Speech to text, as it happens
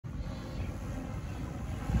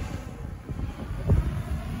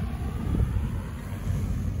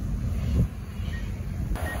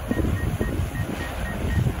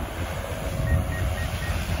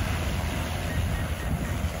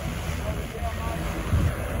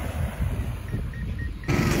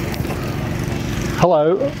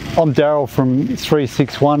Hello, I'm Daryl from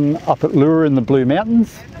 361 up at Leura in the Blue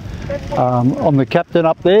Mountains. I'm the captain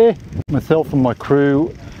up there. Myself and my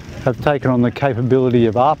crew have taken on the capability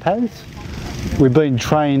of RPAS. We've been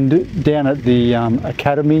trained down at the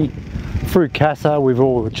academy through CASA. We've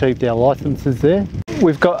all achieved our licences there.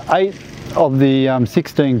 We've got 8 of the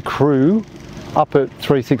 16 crew up at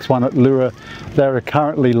 361 at Leura. They are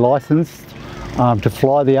currently licensed to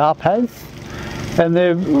fly the RPAS. And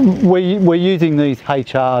we're using these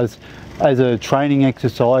HRs as a training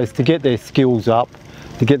exercise to get their skills up,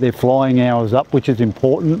 to get their flying hours up, which is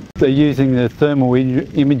important. They're using the thermal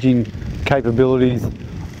imaging capabilities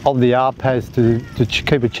of the RPAS to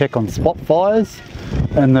keep a check on spot fires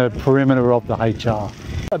and the perimeter of the HR.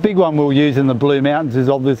 A big one we'll use in the Blue Mountains is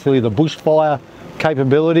obviously the bushfire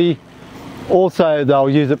capability. Also, they'll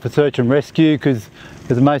use it for search and rescue because,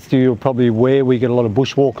 as most of you are probably aware, we get a lot of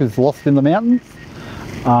bushwalkers lost in the mountains.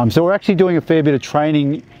 So we're actually doing a fair bit of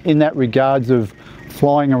training in that regards of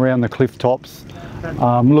flying around the cliff tops,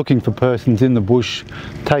 looking for persons in the bush,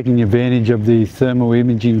 taking advantage of the thermal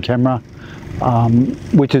imaging camera,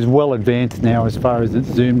 which is well advanced now as far as its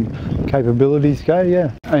zoom capabilities go.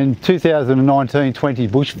 Yeah. In 2019-20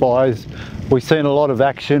 bushfires, we've seen a lot of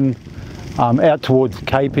action out towards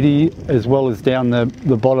Kapiti as well as down the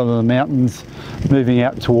bottom of the mountains, moving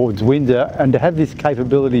out towards Windsor, and to have this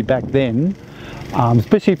capability back then,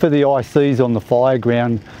 especially for the ICs on the fire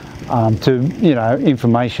ground,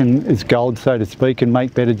 information is gold, so to speak, and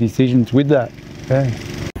make better decisions with that. Yeah.